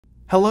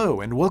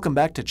Hello and welcome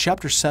back to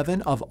Chapter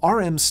 7 of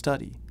RM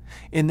Study.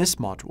 In this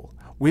module,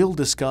 we'll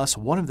discuss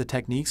one of the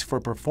techniques for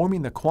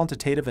performing the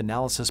quantitative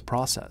analysis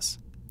process,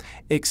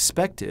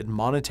 expected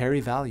monetary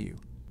value.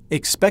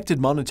 Expected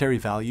monetary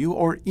value,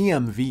 or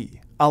EMV,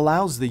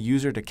 allows the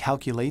user to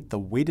calculate the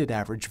weighted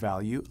average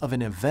value of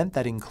an event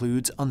that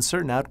includes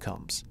uncertain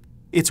outcomes.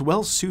 It's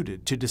well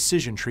suited to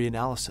decision tree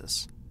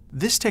analysis.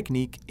 This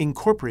technique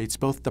incorporates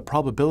both the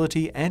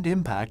probability and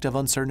impact of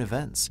uncertain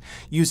events,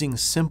 using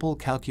simple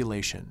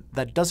calculation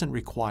that doesn't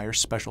require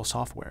special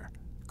software.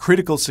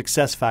 Critical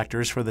success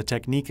factors for the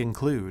technique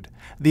include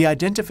the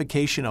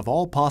identification of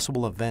all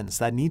possible events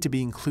that need to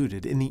be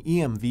included in the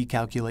EMV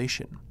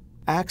calculation,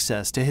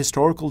 access to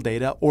historical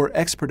data or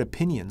expert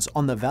opinions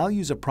on the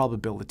values of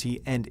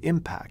probability and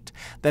impact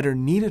that are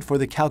needed for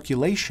the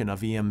calculation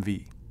of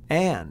EMV,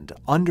 and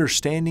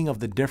understanding of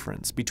the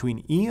difference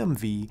between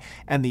EMV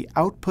and the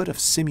output of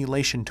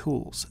simulation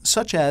tools,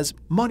 such as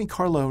Monte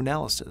Carlo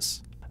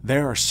analysis.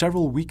 There are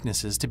several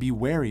weaknesses to be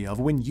wary of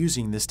when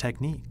using this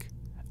technique.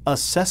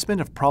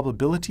 Assessment of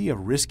probability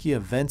of risky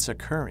events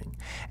occurring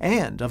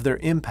and of their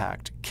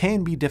impact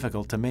can be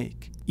difficult to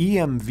make.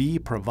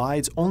 EMV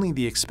provides only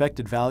the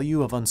expected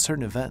value of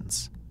uncertain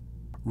events.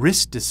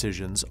 Risk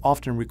decisions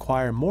often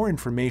require more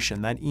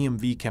information than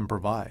EMV can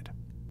provide,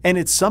 and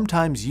it's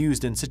sometimes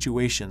used in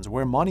situations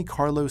where Monte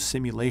Carlo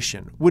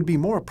simulation would be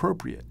more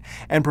appropriate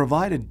and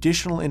provide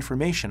additional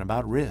information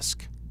about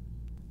risk.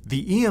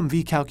 The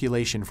EMV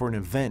calculation for an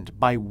event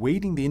by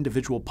weighting the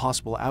individual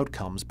possible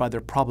outcomes by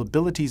their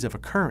probabilities of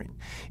occurring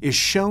is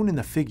shown in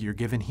the figure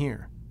given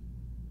here.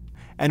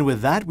 And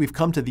with that, we've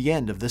come to the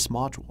end of this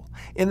module.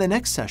 In the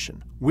next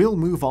session, we'll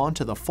move on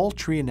to the fault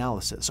tree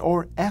analysis,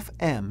 or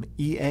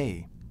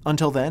FMEA.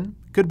 Until then,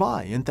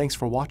 goodbye and thanks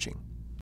for watching.